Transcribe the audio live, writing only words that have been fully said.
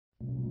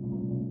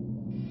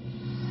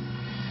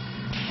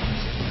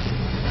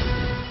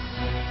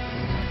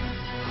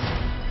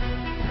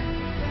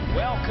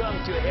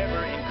to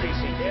ever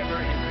increasing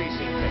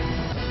faith.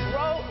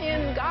 Grow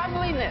in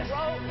godliness.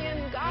 Grow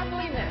in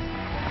godliness.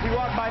 We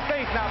walk by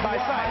faith, not by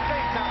sight.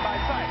 Faith, not by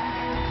sight.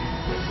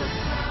 With the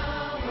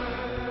power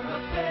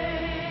of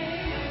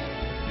faith,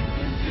 you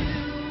can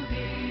do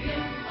the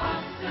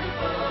impossible.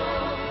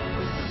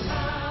 With the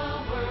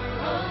power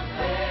of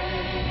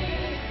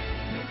faith,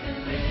 you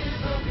can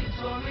live a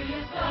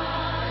victorious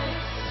life,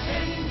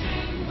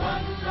 changing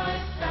one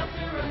life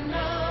after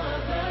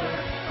another,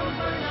 from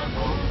burnout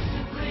hope to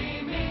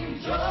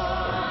gleaming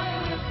joy.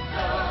 With the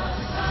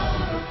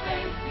power of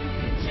faith, you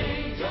can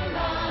change your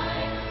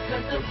life.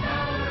 Let the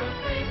power of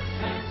faith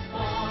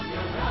transform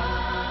your life.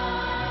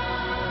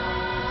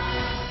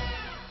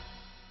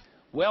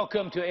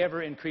 Welcome to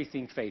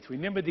ever-increasing faith.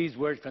 Remember these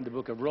words from the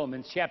book of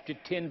Romans, chapter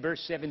 10,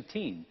 verse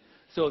 17.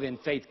 So then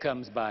faith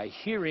comes by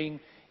hearing,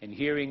 and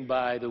hearing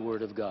by the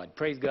word of God.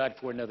 Praise God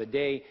for another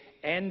day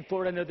and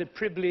for another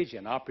privilege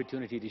and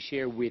opportunity to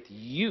share with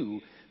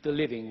you the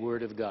living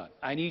word of God.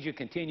 I need your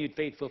continued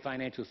faithful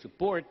financial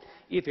support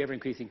if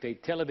Ever-Increasing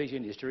Faith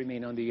Television is to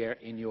remain on the air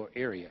in your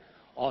area.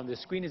 On the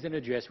screen is an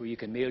address where you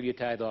can mail your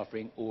tithe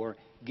offering or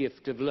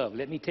gift of love.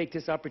 Let me take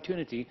this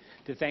opportunity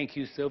to thank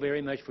you so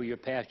very much for your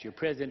past, your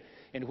present,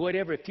 and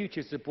whatever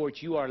future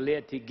support you are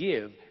led to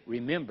give.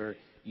 Remember,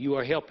 you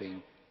are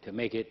helping to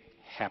make it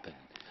happen.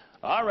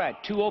 All right,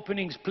 two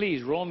openings,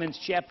 please. Romans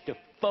chapter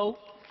 4.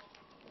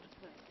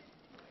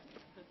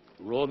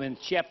 Romans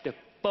chapter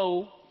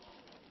 4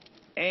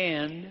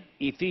 and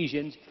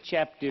Ephesians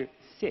chapter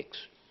 6.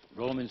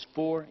 Romans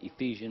 4,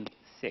 Ephesians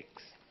 6.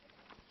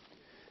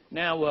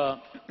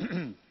 Now,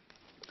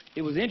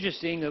 it was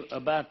interesting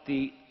about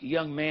the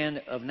young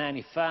man of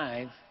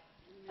 95.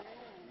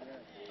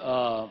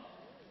 I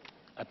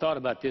thought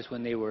about this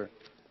when they were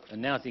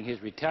announcing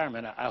his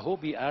retirement. I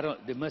hope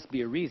there must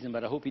be a reason,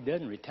 but I hope he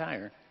doesn't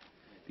retire,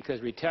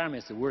 because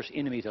retirement is the worst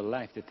enemy to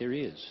life that there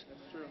is.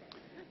 That's true.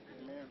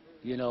 Amen.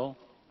 You know,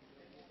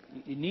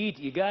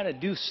 you got to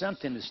do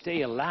something to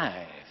stay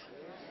alive.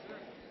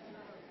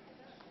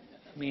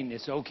 I mean,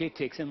 it's okay,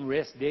 take some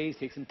rest days,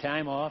 take some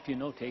time off, you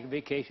know, take a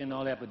vacation,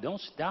 all that, but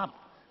don't stop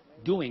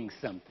doing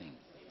something.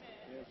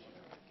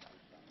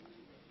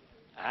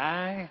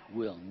 I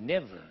will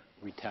never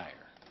retire.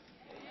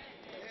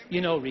 You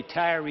know,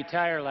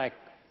 retire like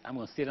I'm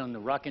going to sit on the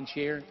rocking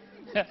chair,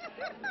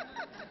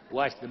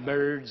 watch the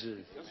birds,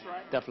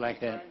 stuff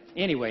like that.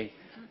 Anyway,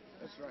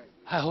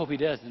 I hope he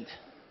doesn't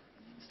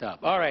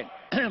stop. All right,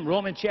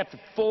 Romans chapter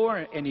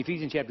 4 and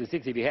Ephesians chapter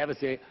 6, if you have it,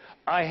 say,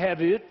 I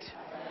have it.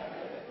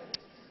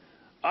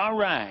 All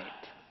right,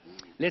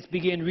 let's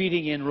begin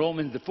reading in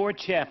Romans, the 4th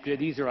chapter.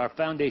 These are our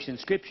foundation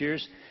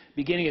scriptures.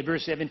 Beginning at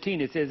verse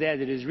 17, it says, As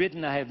it is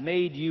written, I have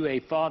made you a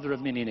father of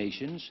many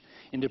nations,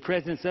 in the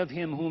presence of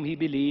him whom he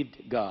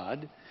believed,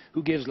 God,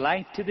 who gives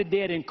life to the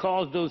dead and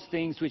calls those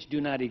things which do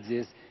not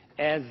exist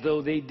as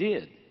though they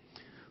did,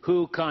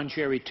 who,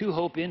 contrary to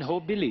hope, in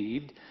hope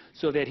believed,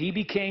 so that he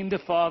became the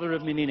father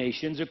of many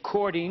nations,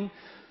 according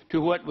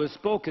to what was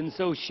spoken,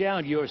 so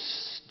shall your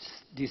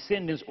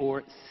descendants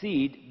or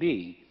seed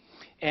be.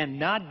 And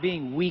not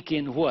being weak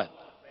in what?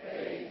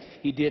 Faith.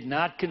 He did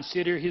not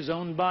consider his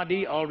own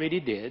body already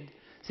dead,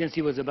 since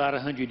he was about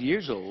 100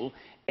 years old,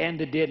 and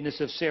the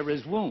deadness of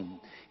Sarah's womb.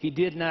 He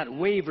did not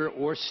waver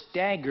or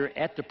stagger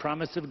at the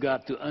promise of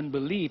God through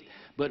unbelief,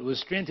 but was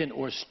strengthened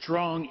or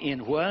strong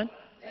in what?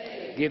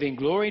 Faith. Giving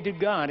glory to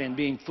God and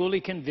being fully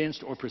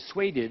convinced or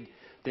persuaded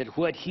that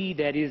what he,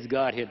 that is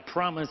God, had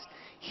promised,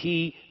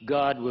 he,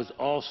 God, was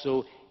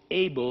also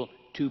able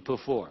to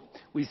perform.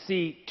 We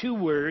see two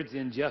words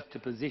in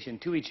juxtaposition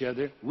to each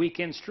other, weak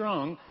and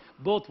strong.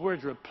 Both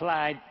words are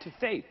applied to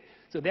faith.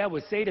 So that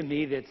would say to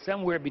me that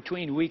somewhere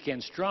between weak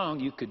and strong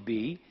you could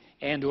be,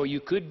 and or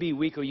you could be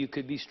weak or you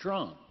could be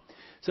strong.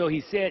 So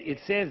it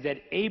says that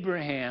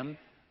Abraham,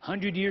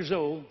 100 years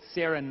old,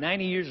 Sarah,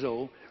 90 years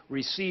old,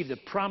 received a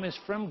promise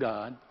from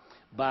God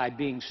by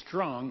being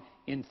strong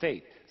in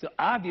faith. So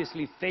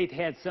obviously faith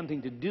had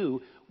something to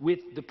do with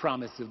the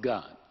promise of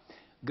God.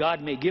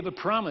 God may give a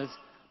promise,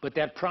 but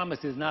that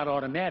promise is not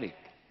automatic.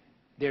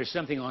 There's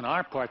something on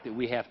our part that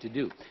we have to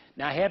do.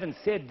 Now, I haven't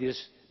said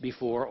this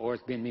before, or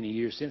it's been many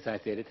years since I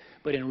said it,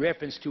 but in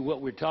reference to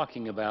what we're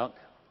talking about,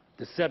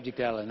 the subject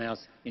I'll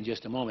announce in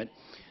just a moment,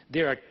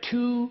 there are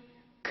two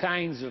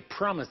kinds of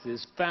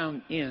promises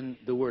found in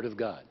the Word of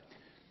God.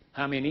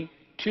 How many?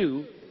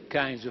 Two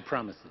kinds of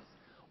promises.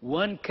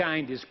 One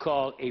kind is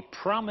called a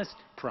promised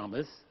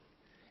promise,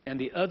 and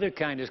the other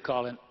kind is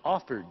called an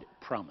offered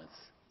promise.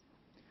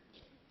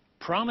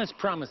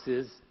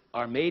 Promises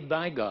are made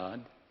by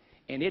God,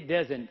 and it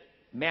doesn't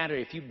matter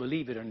if you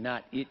believe it or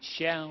not, it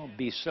shall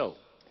be so.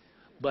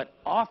 But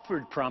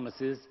offered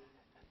promises,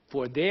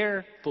 for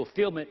their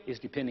fulfillment, is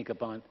dependent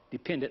upon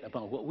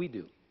what we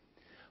do.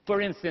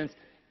 For instance,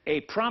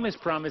 a promise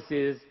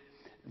is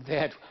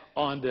that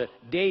on the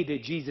day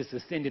that Jesus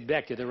ascended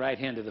back to the right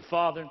hand of the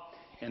Father,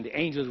 and the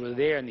angels were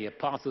there and the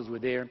apostles were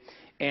there,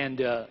 and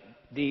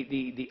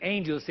the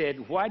angel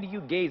said, why do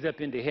you gaze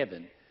up into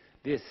heaven?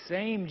 This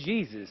same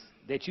Jesus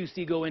that you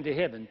see go into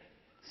heaven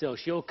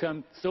so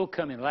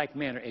come in like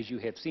manner as you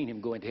have seen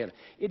him go into heaven.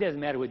 It doesn't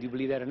matter whether you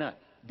believe that or not.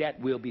 That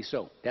will be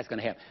so. That's going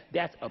to happen.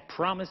 That's a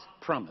promise.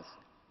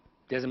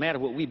 Doesn't matter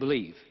what we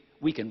believe.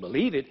 We can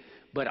believe it,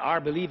 but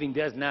our believing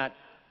does not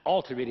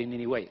alter it in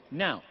any way.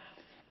 Now,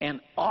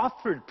 an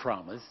offered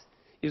promise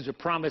is a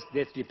promise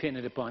that's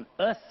dependent upon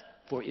us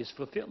for its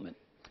fulfillment.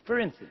 For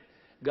instance,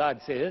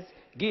 God says,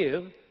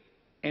 give,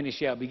 and it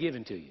shall be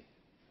given to you.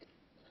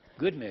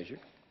 Good measure,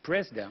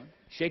 pressed down,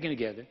 shaken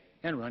together,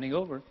 and running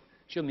over,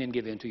 shall men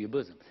give into your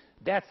bosom.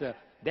 That's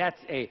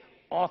a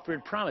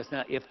offered promise.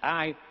 Now, if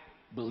I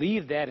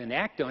believe that and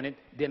act on it,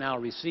 then I'll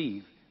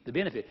receive the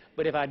benefit.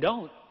 But if I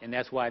don't, and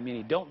that's why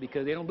many don't,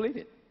 because they don't believe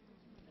it.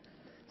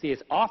 See,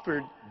 it's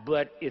offered,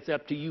 but it's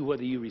up to you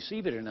whether you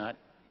receive it or not,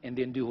 and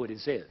then do what it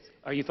says.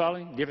 Are you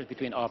following? The difference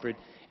between offered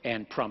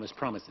and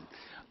promising.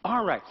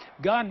 All right.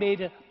 God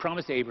made a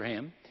promise to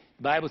Abraham.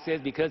 The Bible says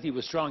because he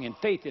was strong in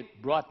faith, it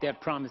brought that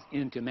promise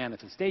into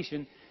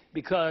manifestation.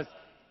 Because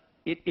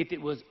if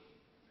it was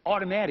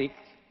automatic,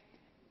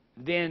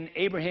 then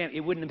Abraham,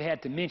 it wouldn't have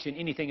had to mention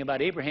anything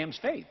about Abraham's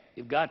faith.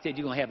 If God said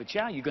you're going to have a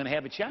child, you're going to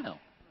have a child.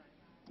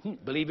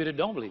 Believe it or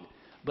don't believe it.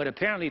 But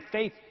apparently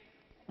faith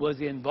was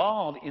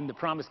involved in the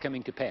promise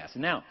coming to pass.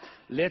 Now,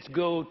 let's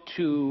go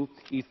to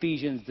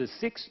Ephesians, the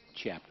 6th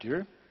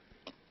chapter,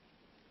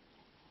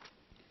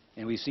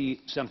 and we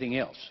see something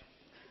else.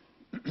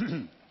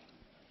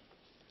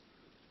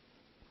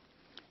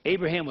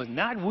 Abraham was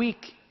not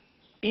weak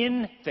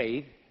in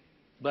faith,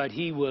 but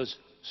he was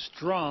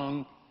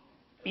strong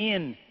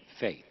in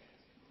faith.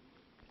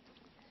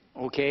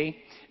 Okay?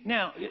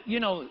 Now, you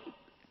know,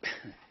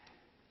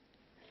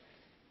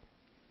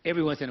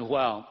 every once in a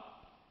while,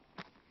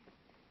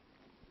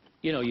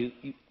 you know, you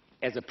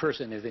as a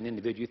person, as an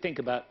individual, you think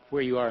about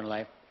where you are in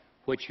life,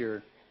 what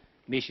your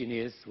mission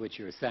is, what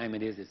your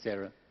assignment is,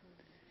 etc.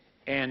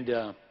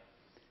 And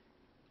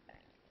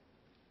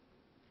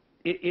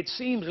it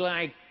seems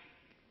like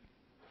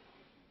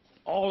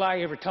all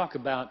I ever talk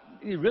about,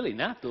 really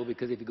not though,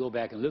 because if you go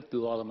back and look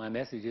through all of my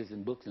messages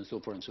and books and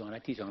so forth and so on, I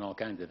teach on all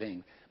kinds of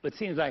things. But it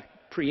seems like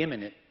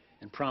preeminent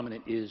and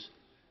prominent is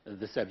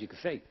the subject of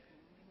faith.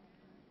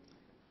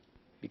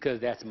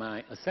 Because that's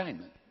my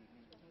assignment.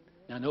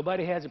 Now,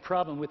 nobody has a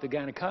problem with the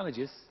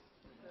gynecologist.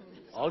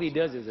 All he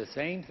does is the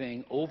same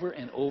thing over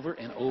and over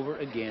and over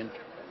again.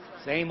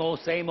 Same old,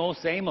 same old,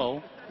 same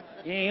old.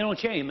 He don't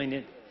change. I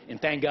mean,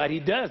 and thank God he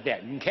does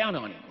that. You can count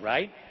on him,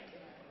 right?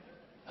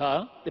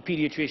 Huh? The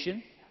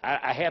pediatrician.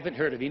 I haven't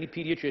heard of any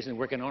pediatrician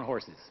working on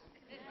horses.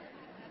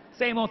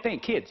 Same old thing.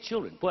 Kids,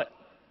 children, what?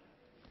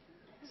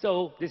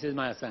 So this is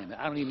my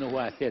assignment. I don't even know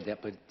why I said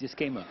that, but it just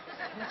came up.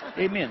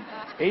 Amen.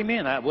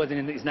 Amen.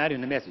 It's not in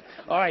the message.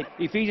 All right.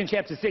 Ephesians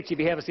chapter 6, if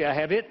you have it, say, I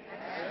have it.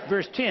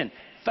 Verse 10.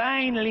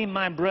 Finally,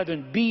 my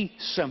brethren, be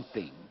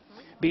something.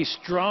 Be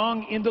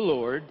strong in the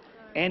Lord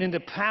and in the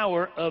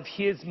power of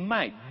his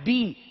might.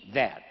 Be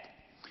that.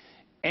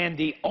 And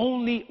the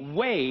only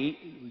way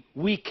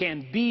we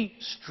can be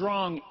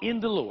strong in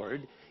the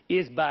Lord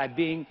is by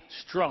being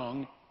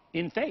strong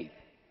in faith.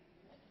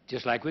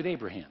 Just like with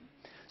Abraham.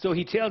 So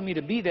he tells me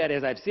to be that,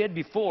 as I've said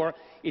before.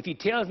 If he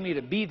tells me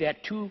to be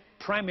that, two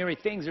primary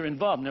things are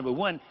involved. Number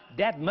one,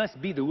 that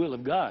must be the will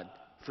of God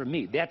for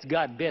me. That's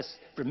God's best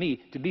for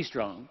me to be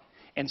strong.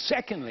 And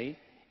secondly,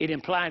 it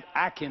implies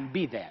I can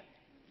be that.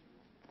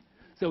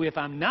 So if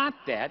I'm not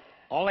that,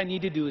 all I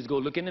need to do is go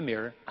look in the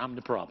mirror. I'm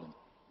the problem.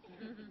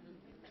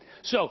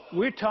 So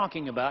we're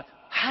talking about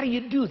how do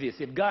you do this?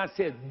 If God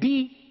says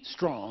be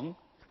strong,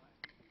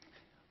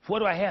 what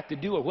do I have to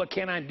do, or what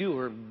can I do,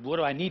 or what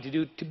do I need to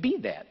do to be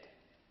that?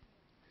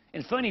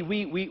 And funny,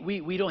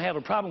 we don't have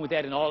a problem with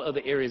that in all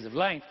other areas of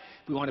life.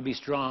 We want to be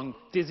strong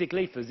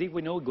physically,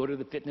 we know, go to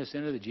the fitness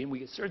center, the gym. We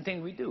get certain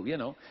things we do, you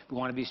know. We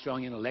want to be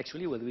strong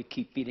intellectually, whether we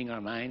keep feeding our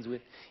minds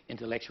with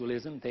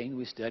intellectualism, things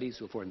we study,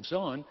 so forth and so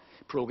on,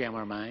 program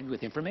our mind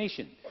with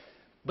information.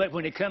 But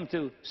when it comes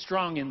to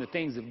strong in the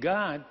things of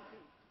God,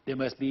 there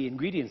must be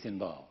ingredients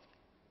involved.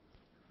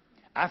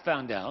 I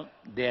found out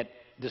that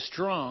the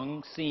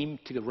strong seem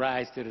to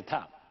rise to the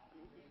top.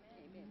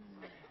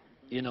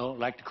 You know,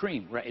 like the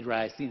cream,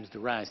 it seems to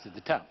rise to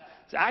the top.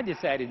 So I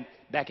decided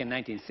back in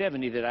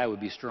 1970 that I would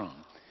be strong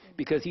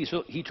because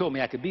he told me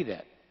I could be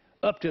that.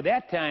 Up to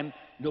that time,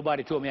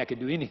 nobody told me I could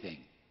do anything.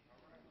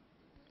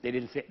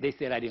 They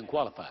said I didn't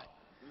qualify.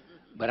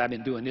 But I've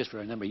been doing this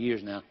for a number of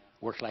years now.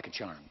 Works like a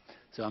charm.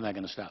 So I'm not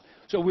going to stop.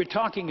 So we're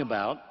talking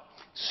about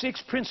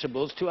 6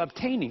 principles to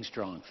obtaining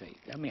strong faith.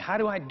 I mean, how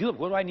do I do it?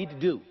 What do I need to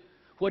do?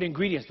 What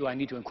ingredients do I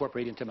need to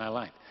incorporate into my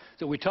life?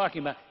 So we're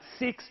talking about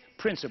 6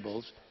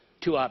 principles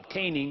to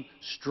obtaining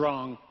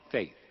strong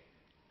faith.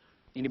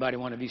 Anybody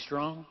want to be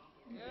strong?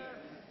 Yes.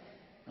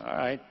 All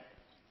right.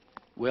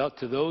 Well,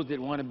 to those that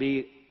want to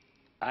be,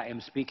 I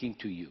am speaking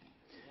to you.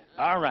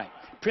 All right.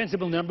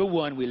 Principle number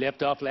 1, we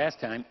left off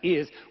last time,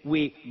 is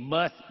we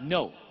must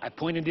know. I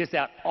pointed this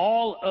out.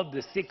 All of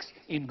the 6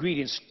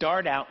 ingredients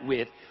start out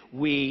with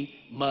we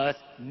must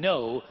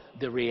know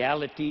the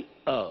reality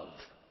of.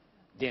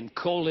 Then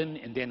colon,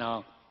 and then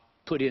I'll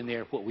put in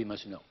there what we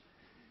must know.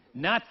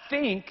 Not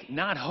think,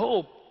 not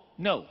hope.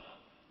 No.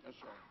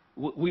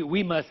 That's right.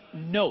 We must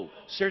know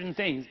certain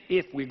things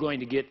if we're going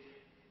to get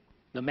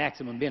the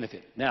maximum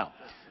benefit. Now,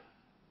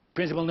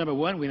 principle number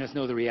one, we must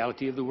know the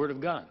reality of the Word of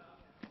God.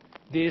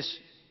 This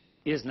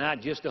is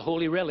not just a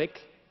holy relic.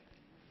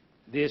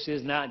 This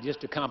is not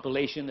just a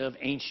compilation of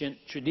ancient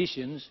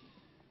traditions.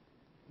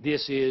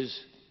 This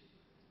is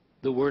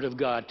the Word of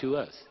God to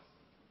us.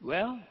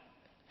 Well,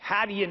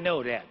 how do you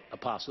know that,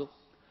 Apostle?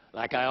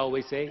 Like I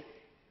always say,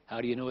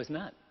 how do you know it's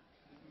not?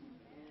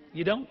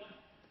 You don't.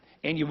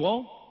 And you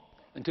won't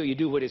until you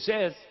do what it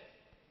says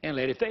and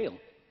let it fail.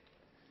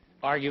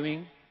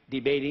 Arguing,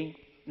 debating,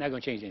 not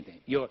going to change anything.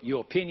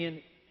 Your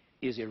opinion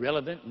is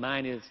irrelevant.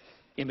 Mine is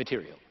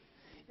immaterial.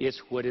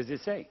 It's what does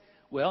it say?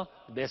 Well,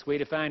 the best way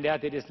to find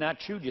out that it's not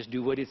true, just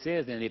do what it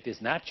says. And if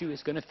it's not true,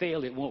 it's going to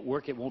fail. It won't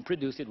work. It won't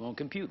produce. It won't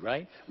compute,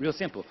 right? Real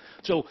simple.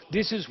 So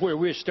this is where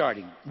we're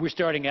starting. We're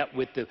starting out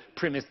with the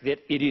premise that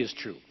it is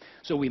true.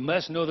 So we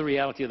must know the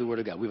reality of the Word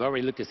of God. We've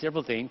already looked at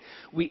several things.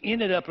 We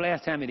ended up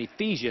last time in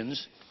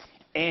Ephesians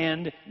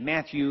and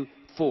Matthew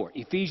 4.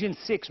 Ephesians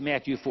 6,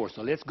 Matthew 4.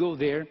 So let's go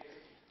there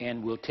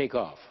and we'll take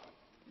off.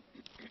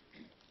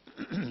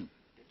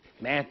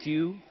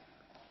 Matthew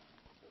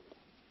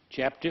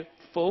chapter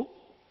 4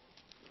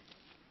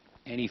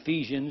 and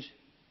Ephesians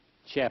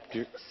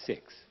chapter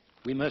 6.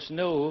 We must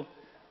know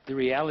the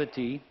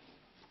reality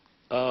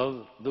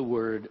of the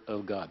Word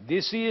of God.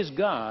 This is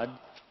God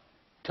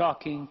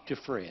talking to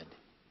Fred.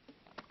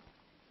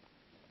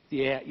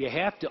 Yeah, you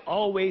have to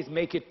always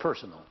make it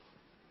personal.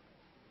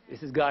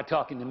 This is God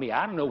talking to me.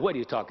 I don't know what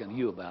he's talking to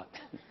you about.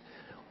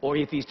 Or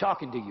if he's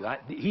talking to you.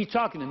 He's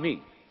talking to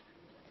me.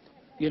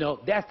 You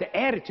know, that's the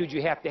attitude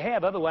you have to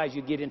have. Otherwise,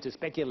 you get into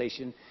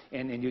speculation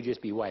and you'll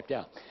just be wiped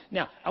out.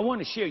 Now, I want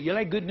to share. You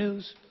like good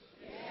news?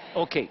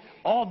 Okay.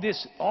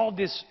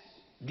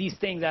 These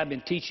things I've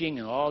been teaching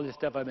and all this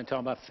stuff I've been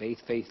talking about, faith.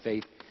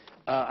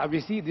 I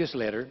received this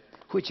letter,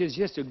 which is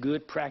just a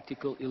good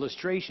practical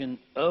illustration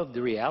of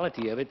the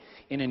reality of it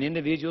in an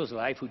individual's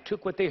life who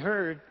took what they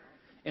heard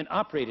and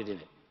operated in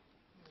it.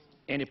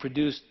 And it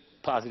produced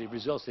positive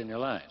results in their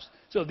lives.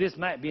 So this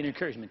might be an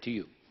encouragement to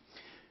you.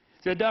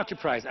 So, Dr.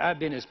 Price, I've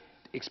been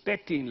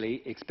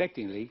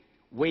expectingly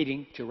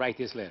waiting to write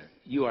this letter.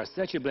 You are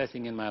such a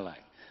blessing in my life.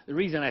 The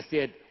reason I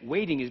said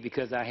waiting is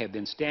because I have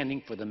been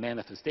standing for the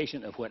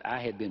manifestation of what I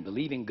had been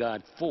believing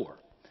God for.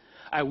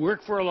 I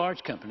worked for a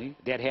large company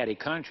that had a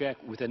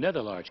contract with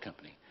another large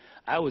company.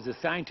 I was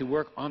assigned to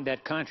work on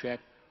that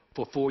contract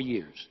for 4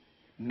 years.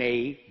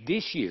 May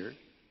this year,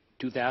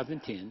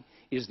 2010,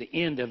 is the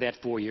end of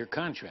that 4-year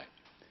contract.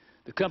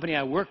 The company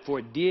I worked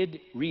for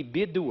did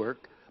rebid the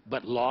work,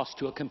 but lost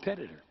to a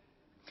competitor.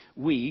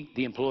 We,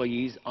 the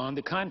employees on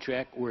the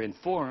contract, were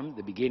informed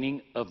the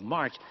beginning of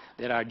March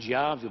that our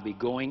jobs would be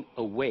going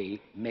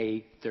away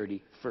May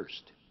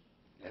 31st.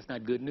 That's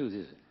not good news,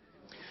 is it?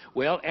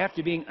 Well,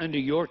 after being under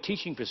your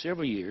teaching for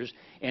several years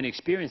and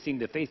experiencing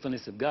the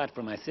faithfulness of God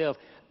for myself,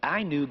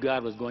 I knew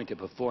God was going to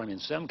perform in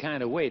some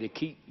kind of way to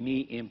keep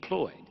me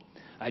employed.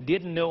 I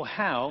didn't know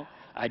how,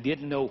 I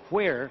didn't know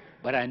where,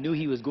 but I knew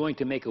He was going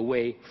to make a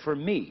way for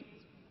me.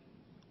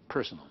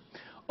 Personal.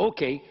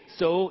 Okay,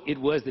 so it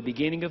was the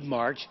beginning of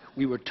March.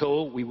 We were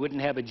told we wouldn't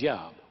have a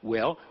job.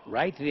 Well,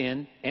 right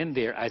then and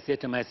there, I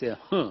said to myself,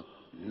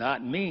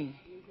 not me.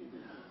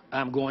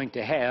 I'm going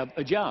to have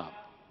a job.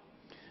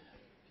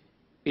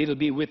 It'll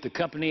be with the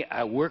company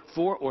I work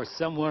for or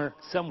somewhere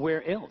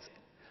else.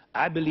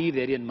 I believe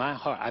that in my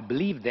heart.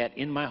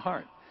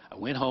 I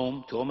went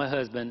home, told my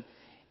husband,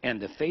 and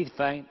the faith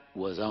fight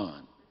was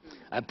on.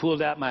 I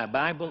pulled out my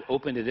Bible,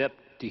 opened it up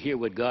to hear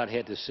what God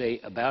had to say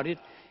about it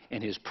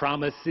and His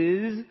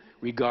promises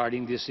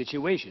regarding this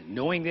situation.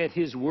 Knowing that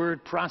His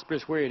word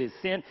prospers where it is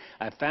sent,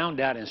 I found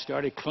out and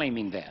started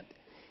claiming that.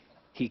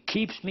 He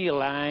keeps me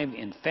alive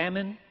in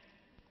famine,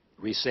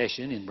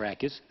 recession in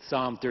brackets,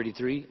 Psalm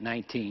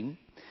 33:19,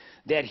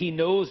 that He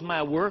knows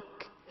my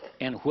work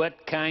and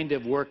what kind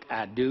of work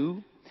I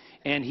do,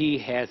 and He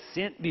has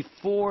set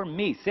before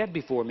me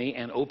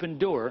an open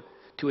door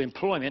to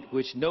employment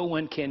which no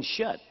one can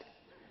shut,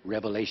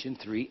 Revelation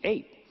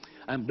 3:8.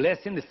 I'm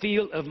blessed in the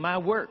field of my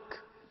work,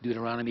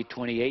 Deuteronomy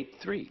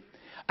 28:3.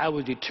 I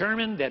was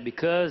determined that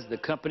because the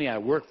company I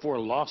worked for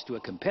lost to a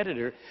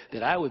competitor,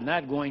 that I was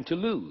not going to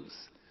lose.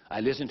 I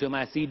listened to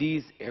my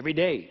CDs every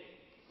day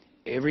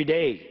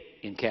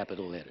in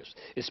capital letters,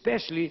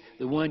 especially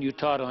the one you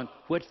taught on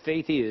what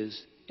faith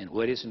is and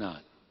what it's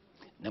not.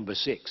 Number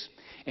 6.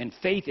 And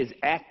faith is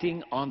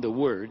acting on the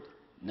Word.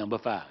 Number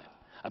 5.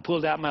 I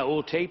pulled out my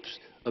old tapes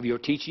of your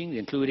teaching,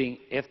 including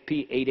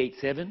FP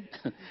 887.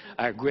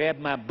 I grabbed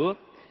my book,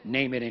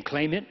 Name It and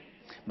Claim It.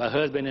 My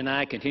husband and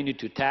I continued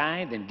to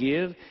tithe and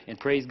give and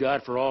praise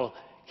God for all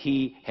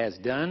He has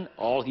done,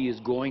 all He is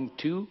going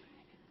to,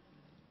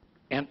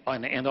 and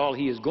all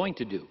He is going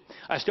to do.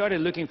 I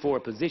started looking for a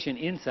position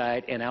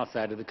inside and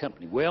outside of the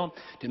company. Well,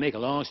 to make a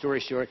long story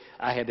short,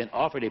 I have been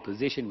offered a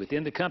position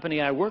within the company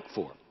I work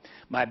for.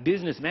 My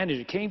business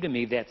manager came to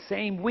me that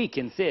same week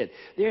and said,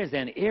 there's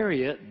an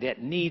area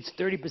that needs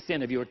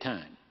 30% of your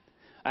time.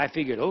 I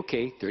figured,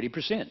 okay,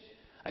 30%.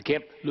 I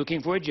kept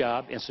looking for a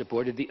job and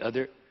supported the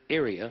other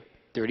area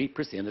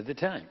 30% of the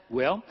time.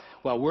 Well,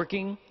 while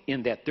working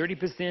in that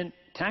 30%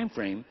 time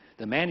frame,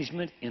 the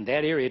management in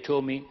that area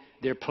told me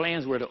their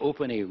plans were to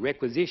open a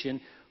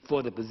requisition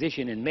for the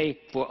position in May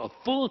for a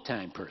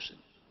full-time person.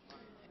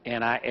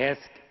 And I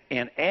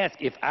asked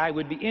if I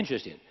would be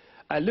interested.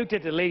 I looked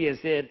at the lady and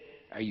said,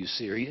 "Are you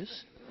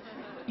serious?"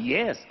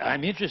 "Yes,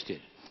 I'm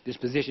interested." This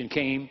position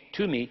came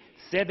to me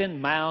 7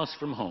 miles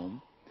from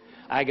home.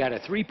 I got a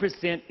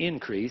 3%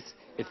 increase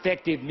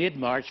effective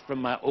mid-March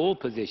from my old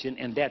position,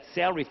 and that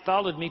salary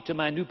followed me to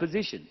my new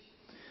position.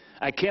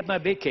 I kept my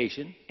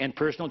vacation and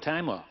personal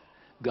time off.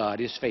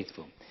 God is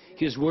faithful.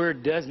 His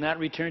word does not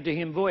return to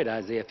him void,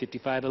 Isaiah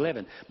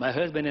 55:11. My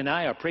husband and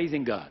I are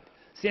praising God.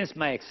 Since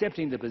my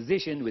accepting the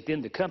position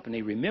within the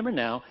company, remember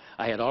now,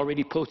 I had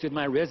already posted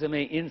my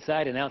resume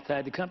inside and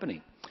outside the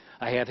company.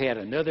 I have had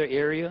another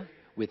area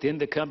within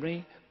the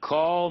company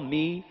call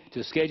me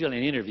to schedule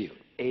an interview,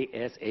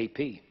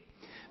 ASAP.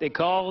 They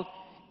called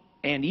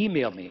and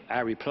emailed me.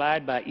 I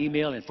replied by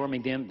email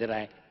informing them that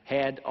I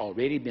had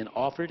already been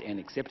offered and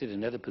accepted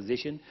another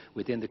position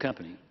within the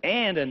company.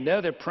 And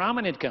another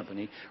prominent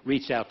company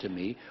reached out to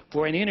me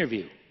for an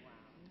interview.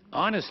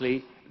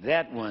 Honestly,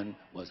 that one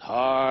was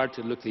hard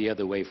to look the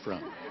other way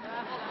from.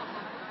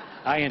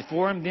 I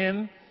informed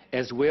them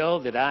as well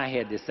that I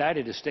had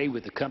decided to stay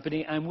with the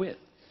company I'm with.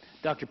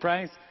 Dr.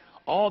 Price,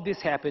 all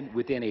this happened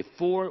within a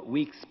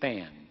 4-week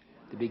span.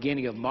 The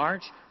beginning of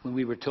March, when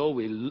we were told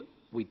we lost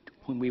the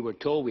when we were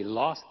told we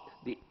lost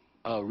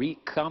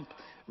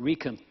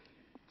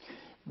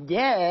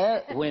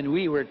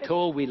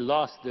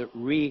the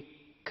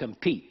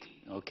recompete.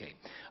 Okay.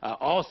 I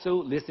also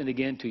listened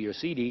again to your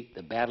CD,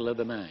 The Battle of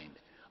the Mind,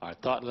 Our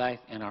Thought Life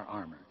and Our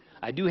Armor.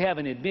 I do have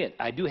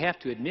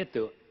to admit,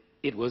 though,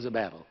 it was a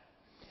battle,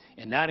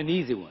 and not an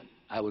easy one.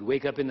 I would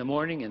wake up in the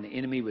morning and the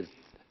enemy would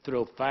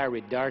throw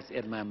fiery darts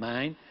at my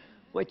mind.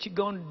 What you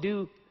gonna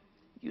do?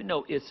 You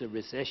know it's a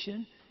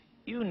recession.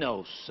 You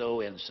know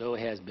so-and-so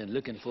has been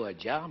looking for a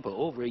job for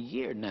over a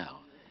year now.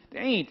 They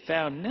ain't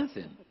found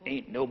nothing.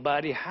 Ain't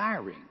nobody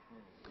hiring.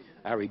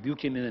 I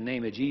rebuked him in the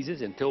name of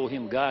Jesus and told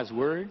him God's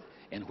word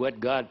and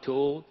what God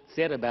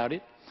said about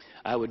it.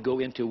 I would go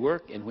into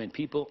work, and when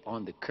people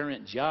on the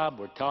current job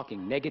were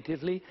talking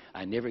negatively,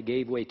 I never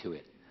gave way to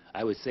it.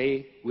 I would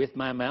say with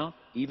my mouth,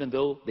 even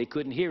though they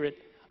couldn't hear it,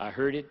 I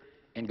heard it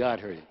and God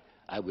heard it.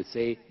 I would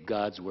say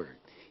God's word.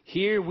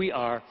 Here we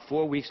are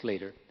 4 weeks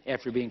later,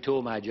 after being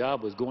told my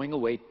job was going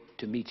away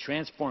to me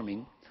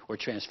transferring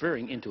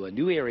into a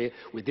new area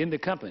within the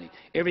company.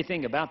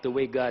 Everything about the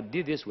way God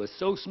did this was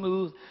so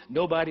smooth,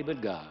 nobody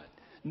but God.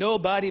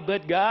 Nobody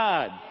but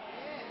God.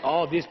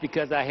 All this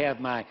because I have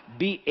my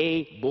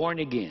BA born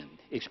again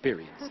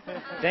experience.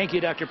 Thank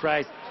you, Dr.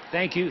 Price.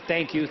 Thank you,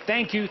 thank you,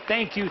 thank you,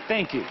 thank you,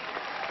 thank you.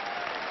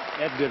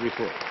 That's a good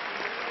report.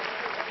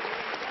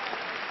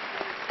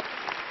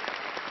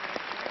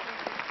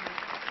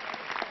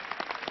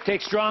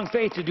 Takes strong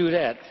faith to do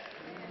that.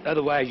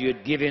 Otherwise,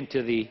 you'd give in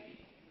to the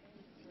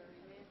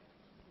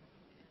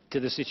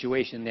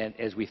situation that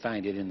as we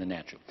find it in the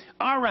natural.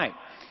 All right.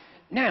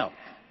 Now,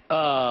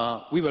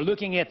 we were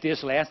looking at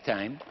this last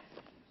time.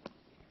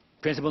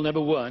 Principle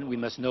number 1, we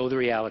must know the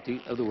reality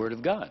of the Word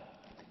of God.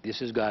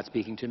 This is God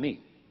speaking to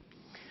me.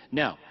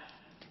 Now,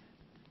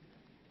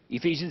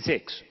 Ephesians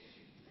 6,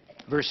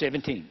 verse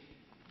 17.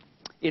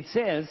 It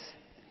says,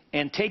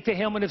 "And take the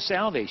helmet of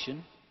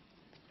salvation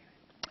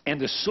and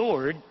the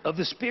sword of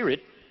the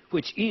Spirit,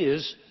 which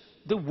is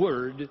the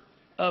Word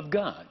of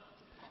God."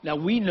 Now,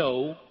 we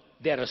know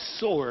that a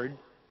sword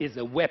is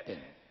a weapon,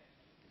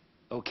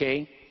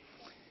 okay?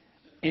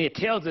 And it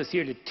tells us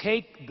here to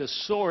take the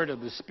sword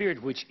of the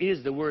Spirit, which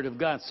is the Word of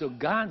God. So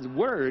God's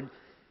Word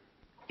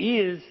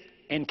is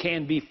and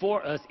can be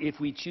for us, if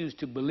we choose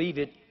to believe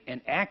it and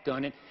act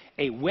on it,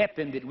 a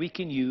weapon that we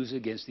can use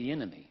against the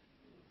enemy.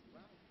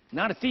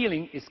 Not a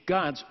feeling, it's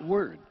God's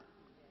Word.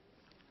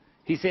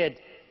 He said,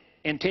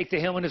 "And take the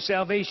helmet of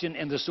salvation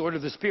and the sword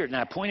of the Spirit."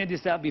 Now, I pointed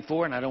this out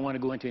before, and I don't want to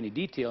go into any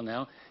detail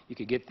now. You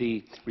could get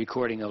the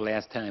recording of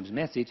last time's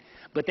message.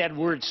 But that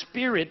word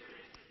Spirit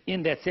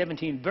in that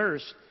 17th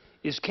verse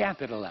is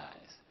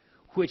capitalized,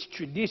 which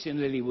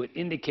traditionally would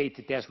indicate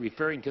that that's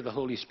referring to the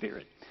Holy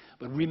Spirit.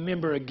 But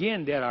remember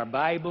again that our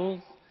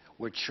Bibles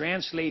were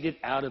translated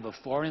out of a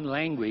foreign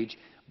language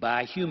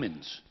by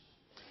humans.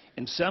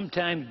 And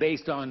sometimes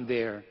based on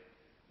their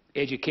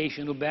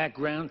educational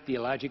background,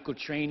 theological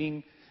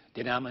training,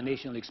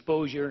 denominational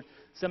exposure,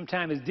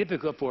 sometimes it's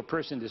difficult for a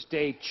person to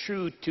stay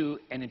true to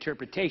an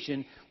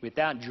interpretation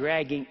without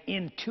dragging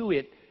into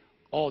it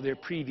all their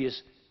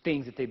previous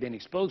things that they've been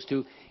exposed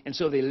to. And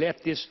so they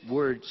left this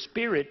word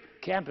Spirit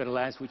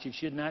capitalized, which it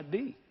should not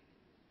be.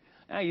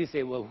 Now you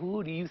say, well,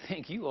 who do you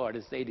think you are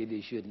to say that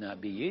it should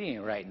not be? You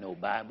ain't writing no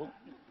Bible.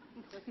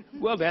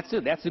 Well, that's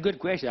a good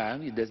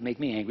question. It does make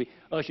me angry.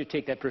 Usher,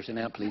 take that person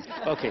out, please.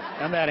 Okay,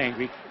 I'm not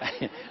angry.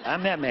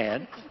 I'm not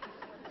mad.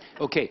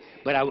 Okay,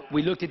 but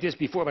we looked at this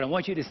before, but I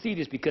want you to see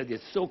this because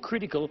it's so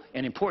critical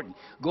and important.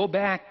 Go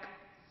back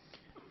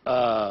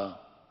to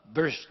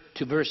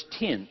verse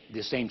 10,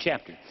 this same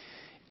chapter.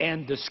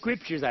 And the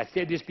scriptures, I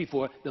said this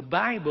before, the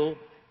Bible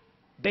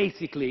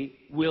basically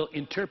will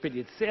interpret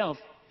itself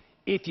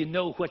if you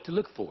know what to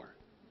look for.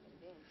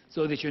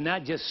 So that you're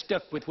not just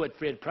stuck with what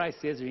Fred Price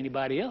says or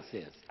anybody else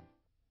says.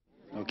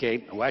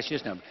 Okay, watch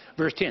this now.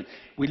 Verse 10.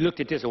 We looked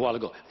at this a while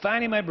ago.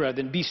 Finally, my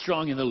brethren, be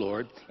strong in the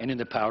Lord and in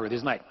the power of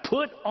his might.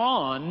 Put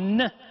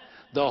on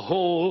the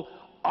whole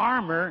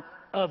armor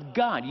of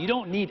God. You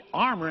don't need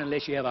armor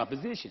unless you have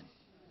opposition.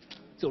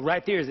 So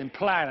right there is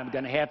implied I'm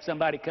going to have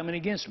somebody coming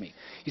against me.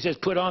 He says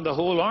put on the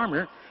whole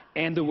armor,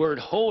 and the word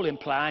whole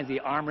implies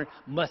the armor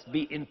must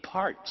be in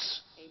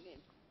parts. Amen.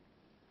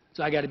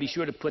 So I got to be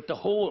sure to put the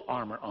whole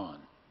armor on.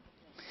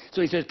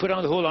 So he says put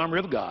on the whole armor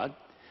of God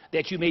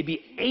that you may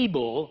be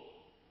able,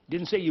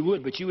 didn't say you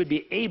would, but you would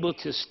be able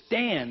to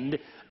stand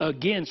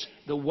against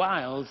the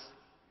wiles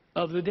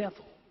of the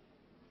devil.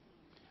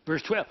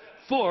 Verse 12,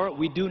 for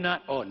we do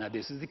not, oh, now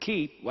this is the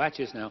key, watch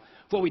this now.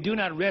 For we do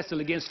not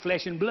wrestle against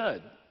flesh and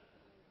blood,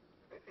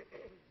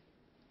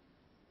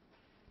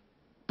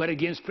 but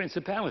against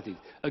principalities,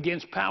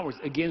 against powers,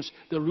 against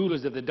the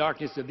rulers of the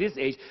darkness of this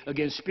age,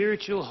 against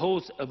spiritual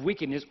hosts of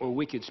wickedness or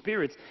wicked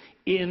spirits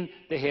in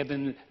the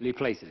heavenly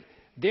places.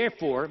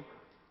 Therefore,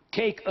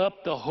 take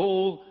up the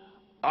whole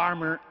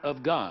armor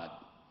of God,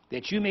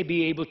 that you may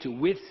be able to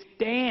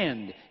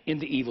withstand in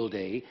the evil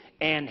day,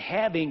 and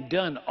having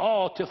done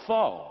all to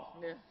fall.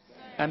 Yeah.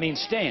 I mean,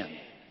 stand.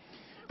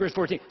 Verse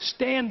 14,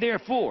 stand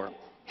therefore,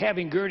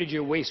 having girded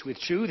your waist with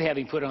truth,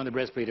 having put on the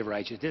breastplate of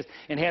righteousness,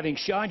 and having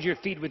shod your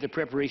feet with the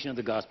preparation of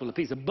the gospel of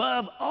peace.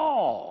 Above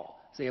all,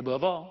 say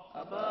above all.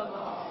 Above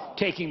all.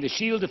 Taking the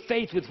shield of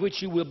faith with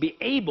which you will be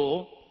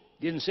able,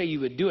 didn't say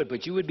you would do it,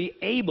 but you would be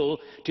able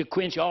to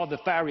quench all the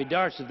fiery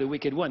darts of the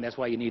wicked one. That's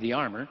why you need the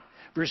armor.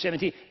 Verse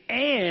 17,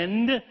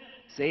 and,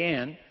 say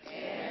and,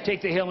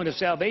 take the helmet of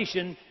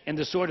salvation and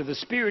the sword of the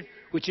Spirit,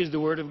 which is the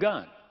word of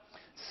God.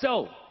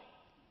 So,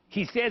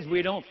 he says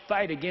we don't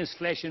fight against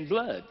flesh and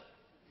blood.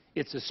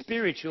 It's a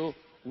spiritual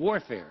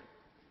warfare.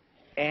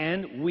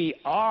 And we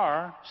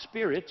are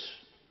spirits.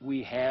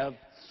 We have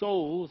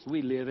souls.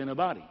 We live in a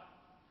body.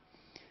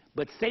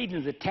 But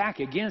Satan's attack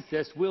against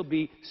us will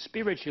be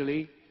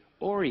spiritually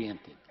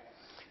oriented.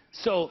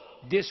 So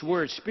this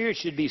word spirit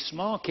should be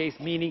small case,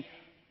 meaning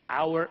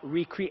our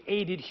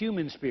recreated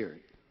human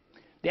spirit.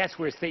 That's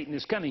where Satan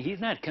is coming. He's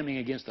not coming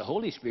against the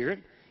Holy Spirit.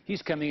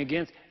 He's coming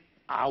against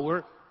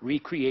our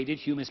recreated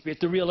human spirit,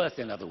 the real us,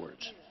 in other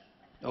words.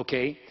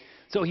 Okay?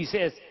 So he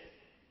says,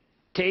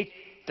 take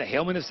the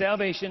helmet of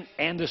salvation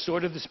and the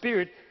sword of the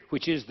Spirit,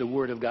 which is the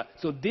Word of God.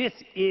 So this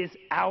is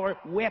our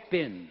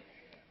weapon.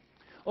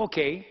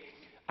 Okay,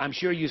 I'm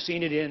sure you've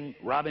seen it in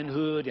Robin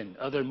Hood and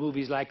other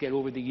movies like that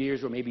over the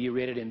years, or maybe you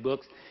read it in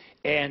books,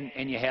 and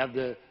you have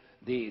the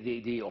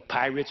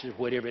pirates or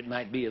whatever it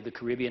might be of the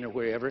Caribbean or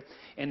wherever,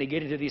 and they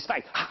get into these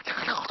fights.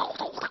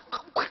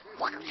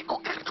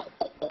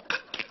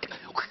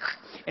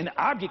 And the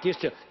object is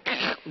to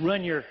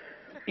run your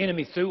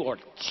enemy through, or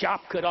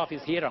cut off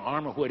his head or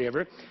arm or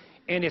whatever.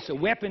 And it's a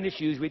weapon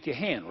that's used with your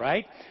hand,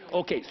 right?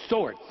 Okay,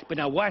 sword. But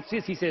now watch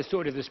this. He says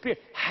sword of the Spirit.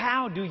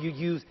 How do you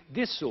use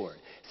this sword?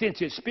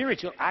 Since it's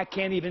spiritual, I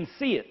can't even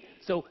see it.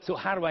 So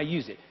how do I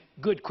use it?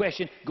 Good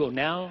question. Go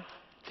now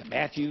to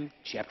Matthew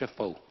chapter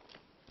 4.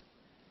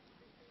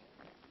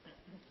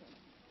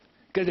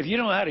 Because if you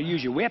don't know how to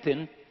use your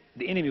weapon,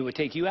 the enemy will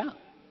take you out.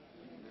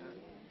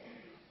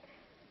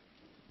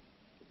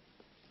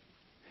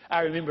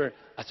 I remember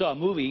I saw a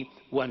movie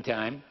one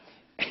time,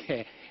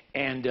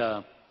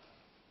 and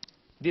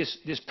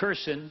this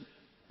person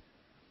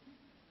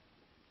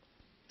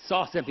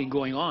saw something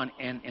going on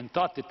and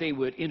thought that they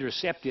would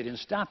intercept it and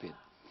stop it.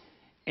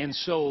 And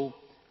so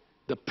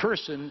the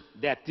person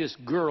that this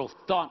girl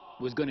thought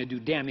was going to do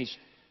damage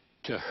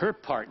to her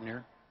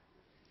partner,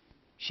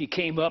 she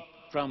came up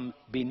from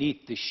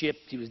beneath the ship.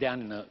 She was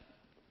down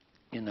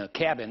in a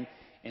cabin,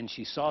 and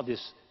she saw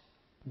this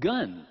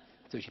gun.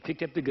 So she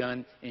picked up the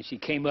gun, and she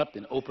came up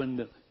and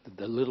opened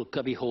the little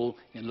cubby hole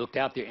and looked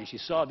out there, and she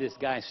saw this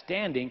guy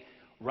standing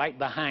right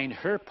behind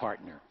her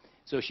partner.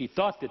 So she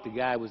thought that the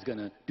guy was going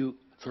to do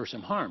him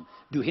some harm.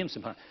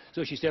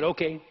 So she said,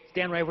 okay,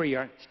 stand right where you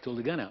are. She pulled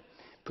the gun out,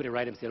 put it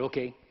right up, and said,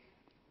 okay,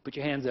 put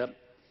your hands up,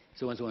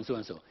 so and so and so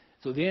and so.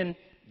 So then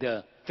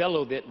the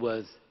fellow that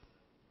was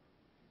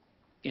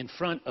in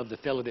front of the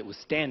fellow that was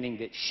standing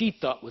that she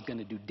thought was going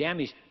to do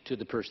damage to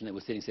the person that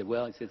was sitting said,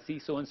 well, he said, see,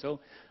 so and so,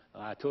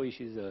 I told you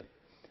she's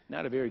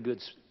not a very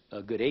good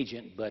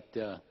agent, but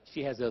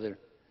she has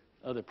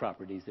other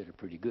properties that are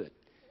pretty good,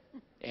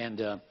 and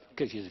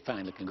because she's a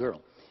fine-looking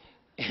girl.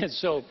 And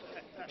so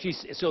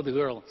the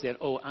girl said,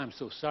 oh, I'm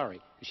so sorry.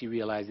 She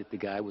realized that the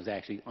guy was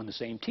actually on the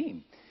same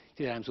team.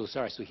 She said, I'm so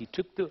sorry. So he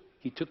took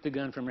the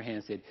gun from her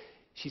hand and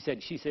she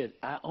said,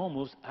 I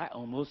almost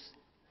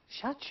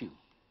shot you.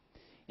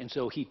 And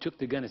so he took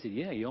the gun and said,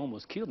 yeah, you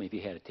almost killed me if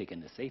you had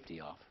taken the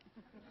safety off.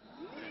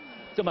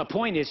 So my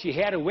point is, she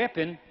had a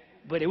weapon,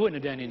 but it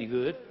wouldn't have done any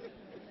good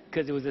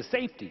because it was a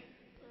safety.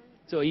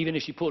 So even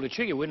if she pulled the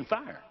trigger, it wouldn't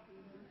fire.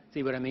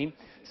 See what I mean?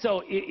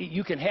 So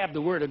you can have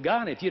the Word of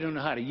God. If you don't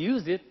know how to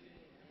use it,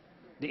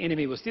 the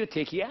enemy will still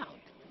take you out.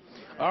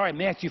 All right,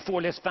 Matthew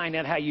 4, let's find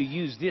out how you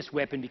use this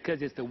weapon,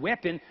 because it's the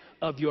weapon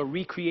of your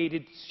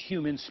recreated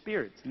human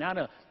spirit. It's not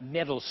a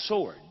metal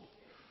sword.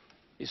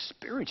 It's a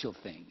spiritual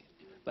thing.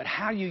 But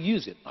how you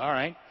use it. All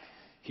right,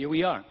 here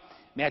we are.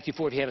 Matthew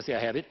 4, if you have it, say I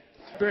have it.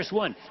 Verse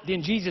 1,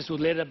 then Jesus was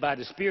led up by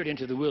the Spirit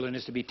into the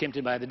wilderness to be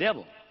tempted by the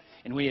devil.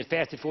 And when he had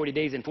fasted 40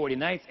 days and 40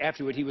 nights,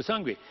 afterward he was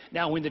hungry.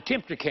 Now when the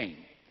tempter came,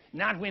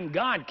 not when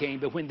God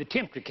came, but when the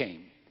tempter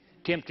came.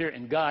 Tempter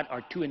and God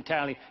are two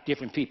entirely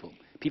different people.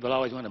 People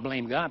always want to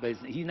blame God, but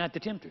he's not the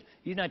tempter.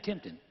 He's not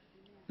tempting.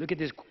 Look at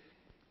this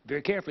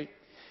very carefully.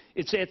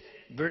 It says,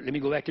 let me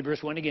go back to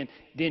verse 1 again.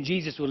 Then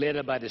Jesus was led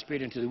up by the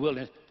Spirit into the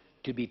wilderness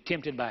to be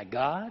tempted by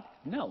God?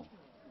 No.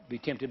 Be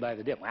tempted by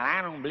the devil. Well,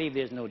 I don't believe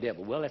there's no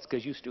devil. Well, that's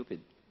because you're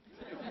stupid.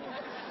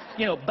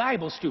 You know,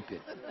 Bible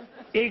stupid.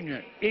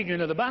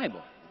 Ignorant of the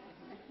Bible.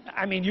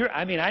 I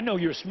know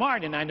you're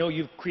smart, and I know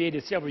you've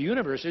created several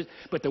universes,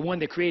 but the one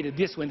that created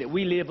this one that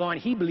we live on,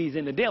 he believes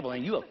in the devil,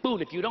 and you're a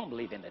fool if you don't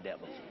believe in the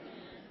devil.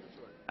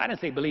 I didn't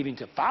say believing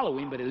to follow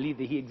him, but to believe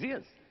that he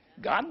exists.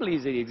 God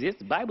believes that he exists.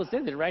 The Bible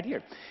says it right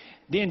here.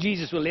 Then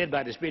Jesus was led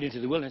by the Spirit into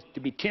the wilderness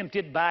to be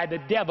tempted by the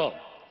devil.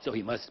 So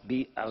he must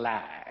be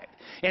alive.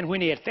 And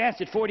when he had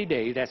fasted 40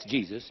 days, that's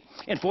Jesus,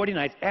 and 40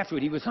 nights,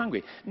 afterward he was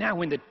hungry. Now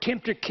when the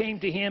tempter came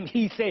to him,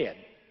 he said,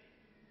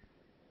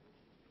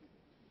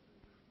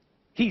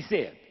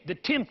 the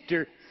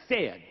tempter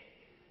said.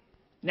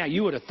 Now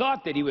you would have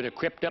thought that he would have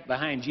crept up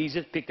behind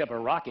Jesus, picked up a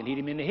rock, and hit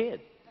him in the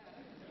head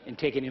and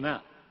taken him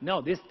out.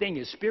 No, this thing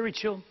is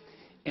spiritual,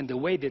 and the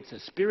way that the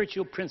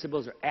spiritual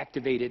principles are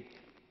activated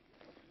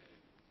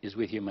is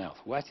with your mouth.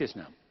 Watch this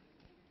now.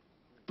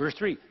 Verse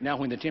 3, now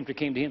when the tempter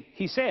came to him,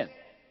 he said,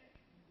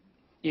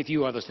 if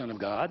you are the Son of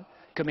God,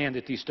 command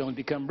that these stones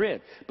become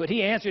bread. But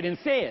he answered and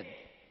said,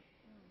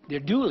 they're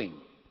dueling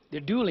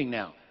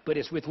now, but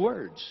it's with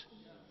words.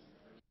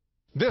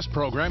 This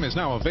program is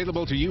now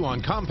available to you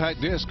on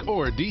compact disc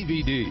or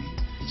DVD.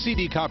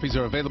 CD copies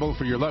are available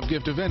for your love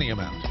gift of any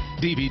amount.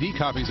 DVD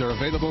copies are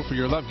available for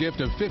your love gift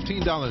of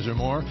 $15 or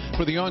more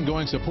for the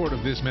ongoing support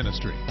of this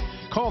ministry.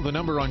 Call the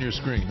number on your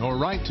screen or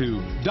write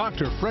to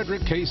Dr.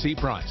 Frederick K.C.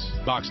 Price,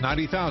 Box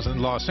 90,000,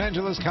 Los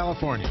Angeles,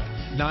 California,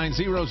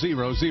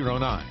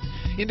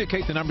 90009.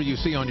 Indicate the number you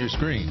see on your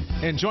screen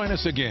and join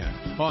us again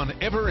on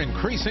Ever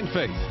Increasing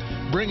Faith,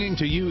 bringing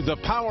to you the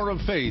power of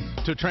faith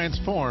to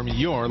transform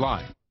your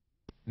life.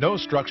 No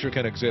structure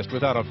can exist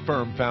without a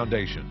firm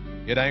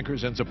foundation. It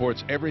anchors and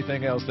supports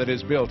everything else that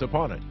is built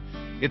upon it.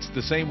 It's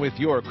the same with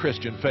your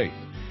Christian faith.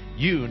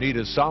 You need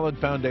a solid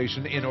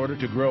foundation in order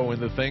to grow in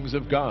the things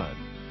of God.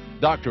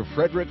 Dr.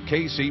 Frederick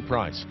K.C.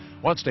 Price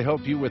wants to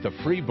help you with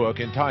a free book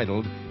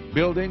entitled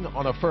Building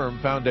on a Firm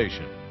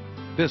Foundation.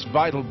 This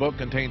vital book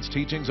contains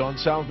teachings on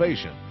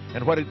salvation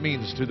and what it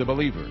means to the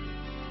believer,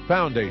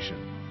 foundation,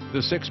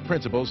 the 6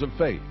 principles of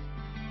faith,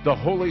 the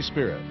Holy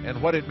Spirit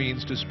and what it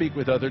means to speak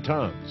with other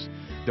tongues,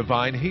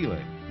 divine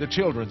healing, the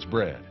children's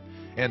bread,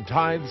 and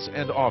tithes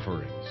and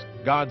offerings,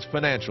 God's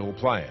financial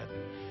plan.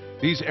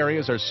 These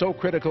areas are so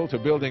critical to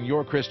building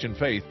your Christian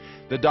faith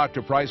that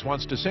Dr. Price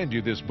wants to send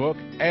you this book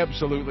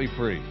absolutely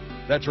free.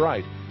 That's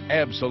right,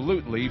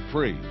 absolutely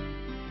free.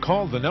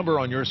 Call the number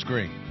on your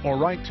screen or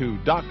write to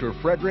Dr.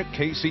 Frederick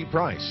K.C.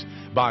 Price,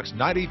 Box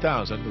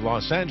 90,000,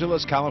 Los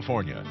Angeles,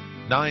 California,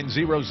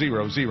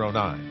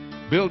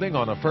 90009. Building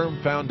on a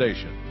firm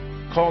foundation.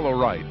 Call or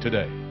write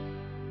today.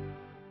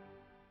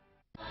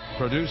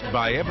 Produced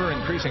by Ever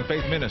Increasing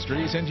Faith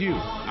Ministries and you,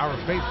 our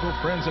faithful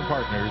friends and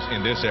partners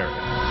in this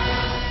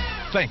area.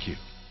 Thank you.